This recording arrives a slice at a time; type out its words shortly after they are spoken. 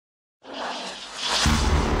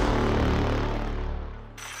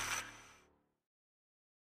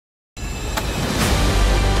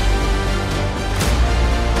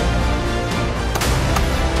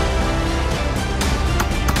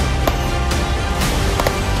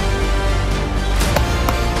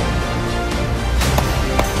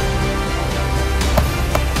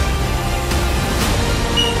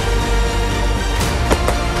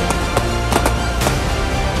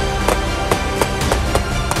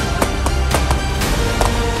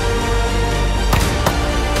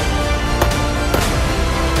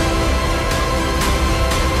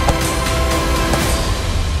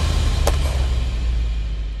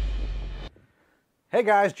Hey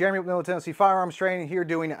guys, Jeremy with Middle Tennessee Firearms Training here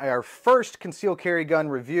doing our first concealed carry gun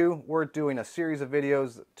review. We're doing a series of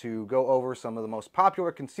videos to go over some of the most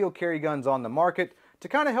popular concealed carry guns on the market to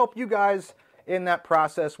kind of help you guys in that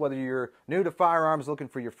process, whether you're new to firearms looking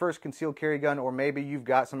for your first concealed carry gun, or maybe you've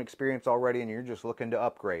got some experience already and you're just looking to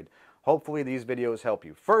upgrade. Hopefully these videos help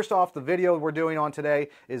you. First off, the video we're doing on today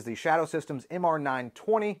is the Shadow Systems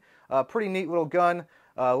MR920. Pretty neat little gun.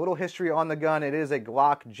 A little history on the gun. It is a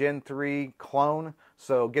Glock Gen 3 clone,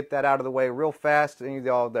 so get that out of the way real fast. And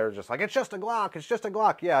y'all, they're just like, it's just a Glock, it's just a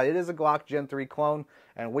Glock. Yeah, it is a Glock Gen 3 clone,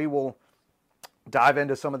 and we will dive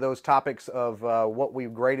into some of those topics of what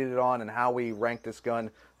we've graded it on and how we rank this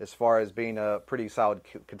gun as far as being a pretty solid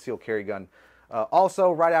concealed carry gun.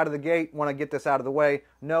 Also, right out of the gate, want to get this out of the way,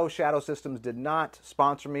 no, Shadow Systems did not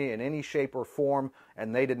sponsor me in any shape or form,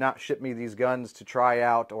 and they did not ship me these guns to try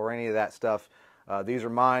out or any of that stuff. These are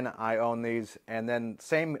mine. I own these. And then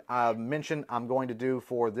same mention I'm going to do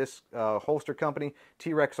for this holster company,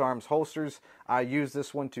 T-Rex Arms Holsters. I use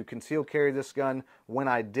this one to conceal carry this gun when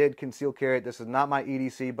I did conceal carry it. This is not my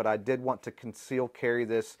EDC, but I did want to conceal carry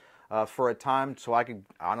this for a time so I could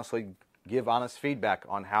honestly give honest feedback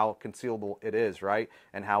on how concealable it is, right?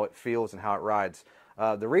 And how it feels and how it rides.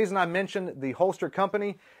 The reason I mentioned the holster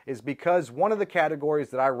company is because one of the categories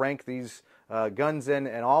that I rank these guns in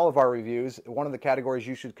all of our reviews, one of the categories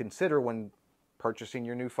you should consider when purchasing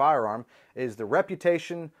your new firearm is the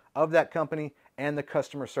reputation of that company and the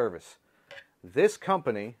customer service. This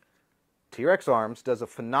company, T-Rex Arms, does a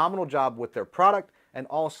phenomenal job with their product, and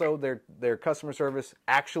also their customer service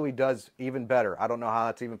actually does even better. I don't know how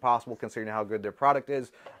that's even possible considering how good their product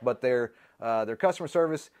is, but their customer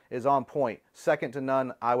service is on point. Second to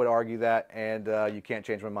none, I would argue that, and you can't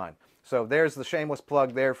change my mind. So there's the shameless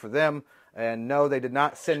plug there for them. And no, they did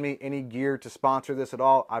not send me any gear to sponsor this at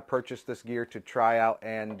all. I purchased this gear to try out,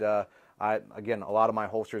 and again, a lot of my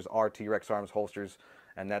holsters are T-Rex Arms holsters,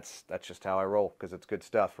 and that's just how I roll, because it's good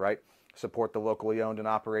stuff, right? Support the locally owned and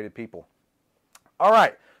operated people. All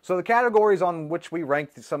right, so the categories on which we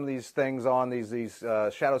rank some of these things on these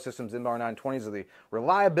Shadow Systems MR920s are the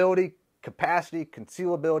reliability, capacity,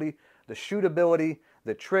 concealability, the shootability,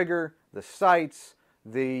 the trigger, the sights,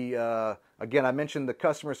 the again, I mentioned the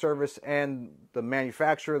customer service and the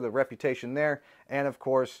manufacturer, the reputation there, and of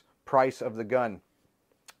course, price of the gun.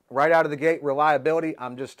 Right out of the gate, reliability,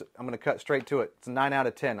 I'm going to cut straight to it. It's a 9 out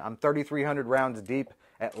of 10. I'm 3,300 rounds deep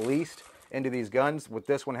at least into these guns, with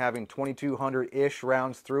this one having 2,200-ish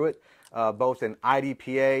rounds through it, both in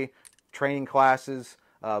IDPA, training classes,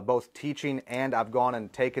 both teaching, and I've gone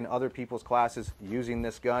and taken other people's classes using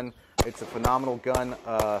this gun. It's a phenomenal gun.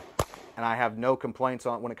 And I have no complaints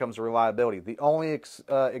on when it comes to reliability. The only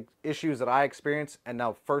issues that I experience, and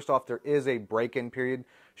now first off, there is a break-in period.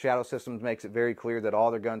 Shadow Systems makes it very clear that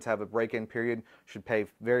all their guns have a break-in period. Should pay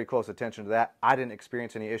very close attention to that. I didn't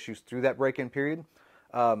experience any issues through that break-in period.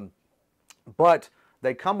 But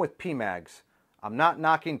they come with PMags. I'm not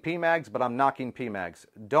knocking PMags, but I'm knocking PMags.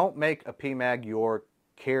 Don't make a PMag your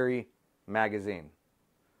carry magazine.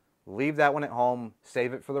 Leave that one at home.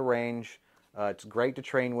 Save it for the range. It's great to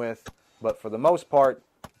train with. But for the most part,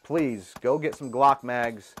 please go get some Glock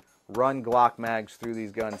mags, run Glock mags through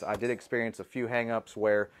these guns. I did experience a few hang-ups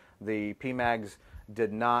where the PMags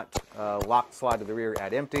did not lock slide to the rear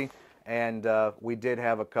at empty, and we did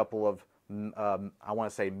have a couple of, I want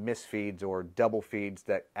to say, misfeeds or double feeds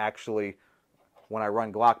that actually, when I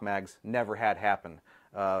run Glock mags, never had happen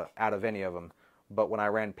out of any of them. But when I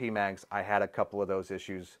ran PMags, I had a couple of those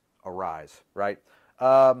issues arise, right?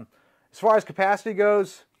 As far as capacity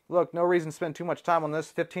goes, look, no reason to spend too much time on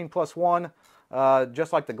this. 15+1,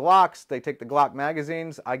 just like the Glocks, they take the Glock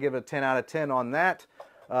magazines. I give it a 10 out of 10 on that.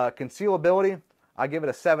 Concealability, I give it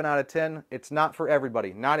a 7 out of 10. It's not for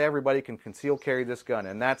everybody. Not everybody can conceal carry this gun,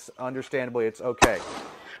 and that's understandably, it's okay.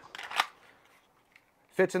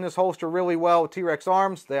 Fits in this holster really well with T-Rex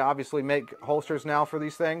Arms. They obviously make holsters now for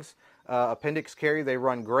these things. Appendix carry, they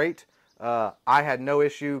run great. I had no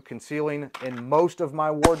issue concealing in most of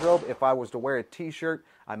my wardrobe. If I was to wear a t-shirt,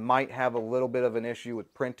 I might have a little bit of an issue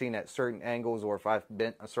with printing at certain angles or if I've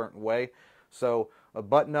bent a certain way. So a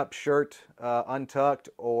button-up shirt untucked,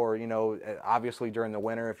 or, you know, obviously during the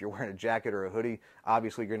winter, if you're wearing a jacket or a hoodie,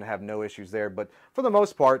 obviously you're going to have no issues there. But for the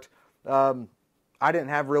most part, I didn't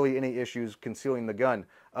have really any issues concealing the gun.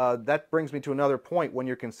 That brings me to another point when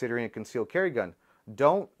you're considering a concealed carry gun.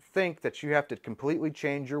 Don't think that you have to completely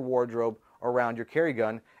change your wardrobe around your carry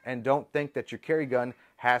gun, and don't think that your carry gun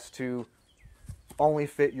has to only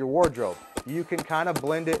fit your wardrobe. You can kind of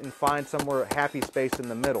blend it and find somewhere happy space in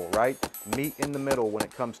the middle, right? Meet in the middle when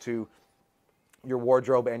it comes to your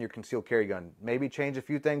wardrobe and your concealed carry gun. Maybe change a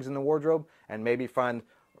few things in the wardrobe and maybe find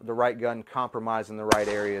the right gun, compromise in the right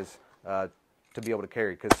areas to be able to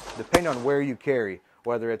carry. Because depending on where you carry,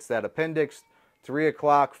 whether it's that appendix, 3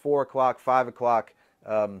 o'clock, 4 o'clock, 5 o'clock,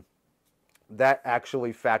 that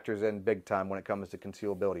actually factors in big time when it comes to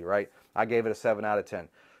concealability, right? I gave it a 7 out of 10.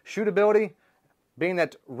 Shootability, being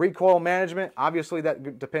that recoil management, obviously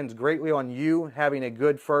that depends greatly on you having a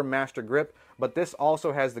good firm master grip, but this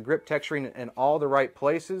also has the grip texturing in all the right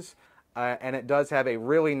places, and it does have a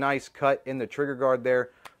really nice cut in the trigger guard there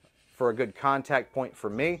for a good contact point for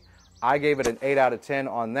me. I gave it an 8 out of 10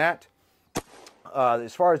 on that.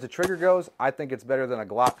 As far as the trigger goes, I think it's better than a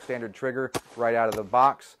Glock standard trigger right out of the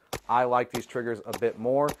box. I like these triggers a bit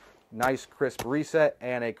more. Nice crisp reset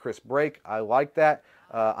and a crisp break. I like that.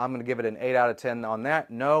 I'm going to give it an 8 out of 10 on that.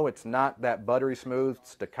 No, it's not that buttery smooth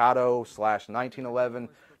staccato / 1911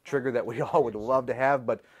 trigger that we all would love to have,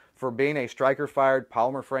 but for being a striker fired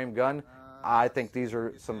polymer frame gun, I think these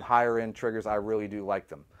are some higher end triggers. I really do like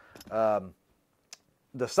them.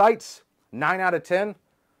 The sights, 9 out of 10.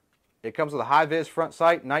 It comes with a high-vis front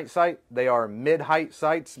sight, night sight. They are mid-height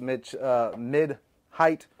sights,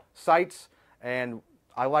 mid-height sights, and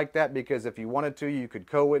I like that because if you wanted to, you could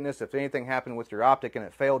co-witness. If anything happened with your optic and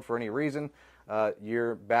it failed for any reason,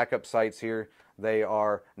 your backup sights here, they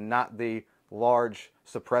are not the large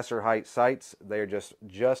suppressor height sights. They're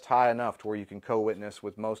just high enough to where you can co-witness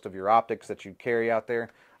with most of your optics that you carry out there.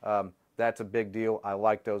 That's a big deal. I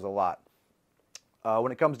like those a lot.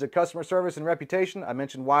 When it comes to customer service and reputation, I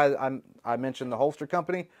mentioned I mentioned the holster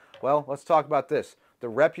company. Well, let's talk about this. The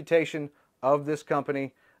reputation of this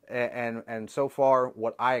company and so far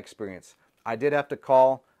what I experienced. I did have to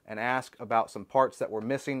call and ask about some parts that were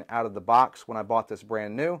missing out of the box when I bought this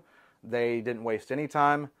brand new. They didn't waste any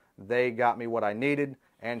time. They got me what I needed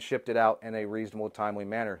and shipped it out in a reasonable, timely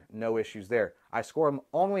manner. No issues there. I score them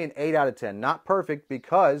only an 8 out of 10. Not perfect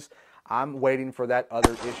because I'm waiting for that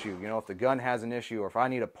other issue. You know, if the gun has an issue or if I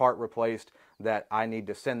need a part replaced that I need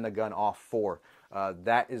to send the gun off for,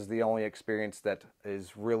 that is the only experience that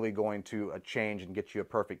is really going to change and get you a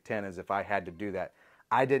perfect 10 as if I had to do that.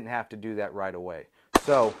 I didn't have to do that right away.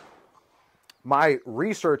 So my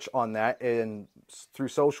research on that and through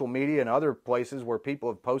social media and other places where people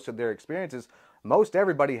have posted their experiences, most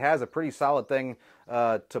everybody has a pretty solid thing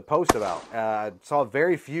to post about. Saw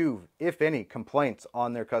very few, if any, complaints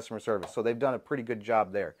on their customer service. So they've done a pretty good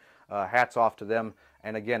job there. Hats off to them.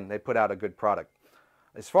 And again, they put out a good product.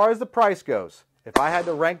 As far as the price goes, if I had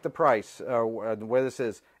to rank the price, where this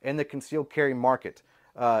is in the concealed carry market,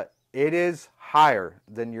 it is higher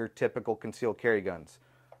than your typical concealed carry guns.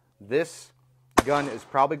 This gun is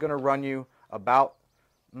probably going to run you about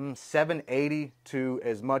 $780 to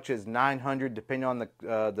as much as $900, depending on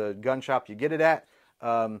the gun shop you get it at.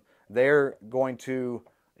 They're going to,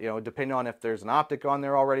 you know, depending on if there's an optic on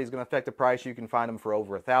there already, is going to affect the price. You can find them for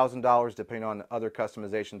over $1,000, depending on other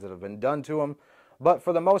customizations that have been done to them. But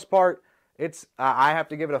for the most part, I have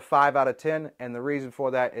to give it a 5 out of 10, and the reason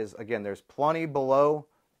for that is, again, there's plenty below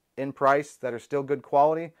in price that are still good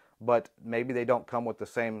quality, but maybe they don't come with the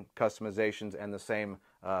same customizations and the same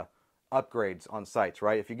upgrades on sights,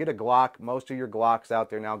 right? If you get a Glock, most of your Glocks out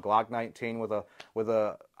there now, Glock 19 with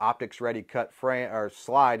a optics ready cut frame or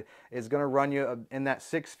slide is going to run you in that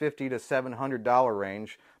 $650 to $700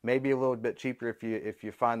 range, maybe a little bit cheaper if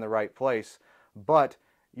you find the right place, but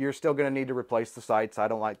you're still going to need to replace the sights. I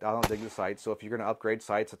don't dig the sights, so if you're going to upgrade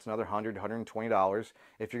sights, it's another $100, $120.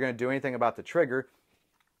 If you're going to do anything about the trigger,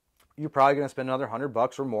 you're probably going to spend another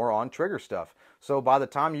 $100 or more on trigger stuff. So by the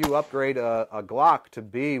time you upgrade a Glock to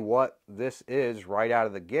be what this is right out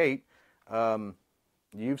of the gate,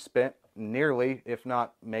 you've spent nearly, if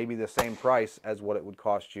not maybe the same price as what it would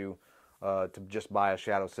cost you to just buy a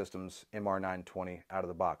Shadow Systems MR920 out of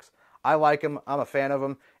the box. I like them. I'm a fan of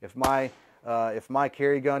them. If my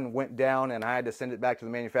carry gun went down and I had to send it back to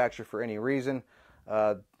the manufacturer for any reason,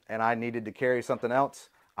 and I needed to carry something else,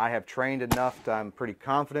 I have trained enough that I'm pretty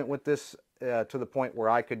confident with this to the point where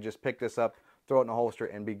I could just pick this up, throw it in a holster,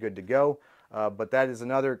 and be good to go. But that is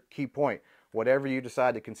another key point. Whatever you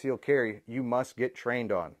decide to conceal carry, you must get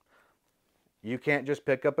trained on. You can't just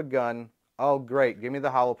pick up a gun, oh great, give me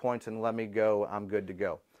the hollow points and let me go, I'm good to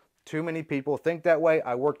go. Too many people think that way.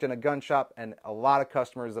 I worked in a gun shop, and a lot of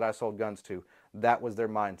customers that I sold guns to, that was their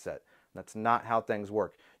mindset. That's not how things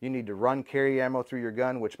work. You need to run carry ammo through your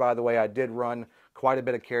gun, which, by the way, I did run quite a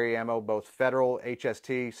bit of carry ammo, both Federal,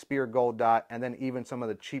 HST, Spear Gold Dot, and then even some of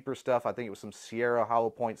the cheaper stuff. I think it was some Sierra hollow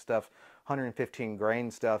point stuff, 115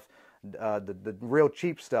 grain stuff, the real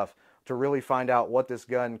cheap stuff, to really find out what this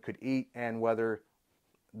gun could eat and whether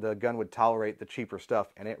the gun would tolerate the cheaper stuff,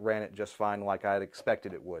 and it ran it just fine like I had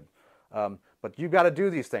expected it would. But you've got to do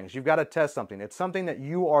these things. You've got to test something. It's something that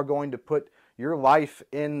you are going to put your life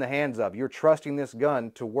in the hands of. You're trusting this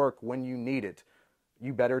gun to work when you need it.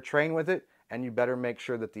 You better train with it, and you better make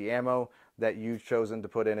sure that the ammo that you've chosen to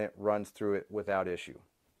put in it runs through it without issue.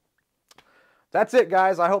 That's it,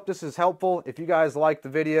 guys. I hope this is helpful. If you guys like the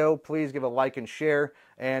video, please give a like and share.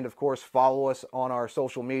 And, of course, follow us on our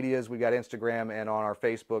social medias. We got Instagram and on our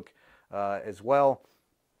Facebook as well.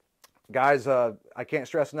 Guys, I can't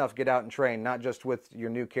stress enough, get out and train, not just with your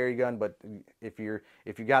new carry gun, but if you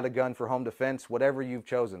got a gun for home defense, whatever you've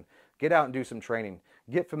chosen, get out and do some training.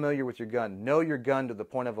 Get familiar with your gun. Know your gun to the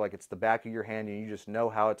point of like it's the back of your hand and you just know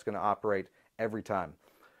how it's going to operate every time.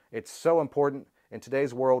 It's so important. In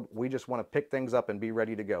today's world, we just want to pick things up and be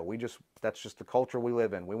ready to go. That's just the culture we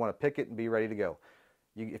live in. We want to pick it and be ready to go.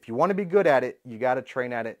 If you want to be good at it, you got to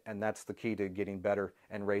train at it, and that's the key to getting better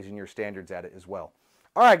and raising your standards at it as well.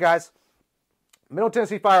 All right, guys. Middle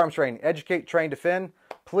Tennessee Firearms Training. Educate, train, defend.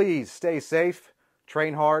 Please stay safe,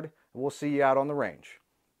 train hard, and we'll see you out on the range.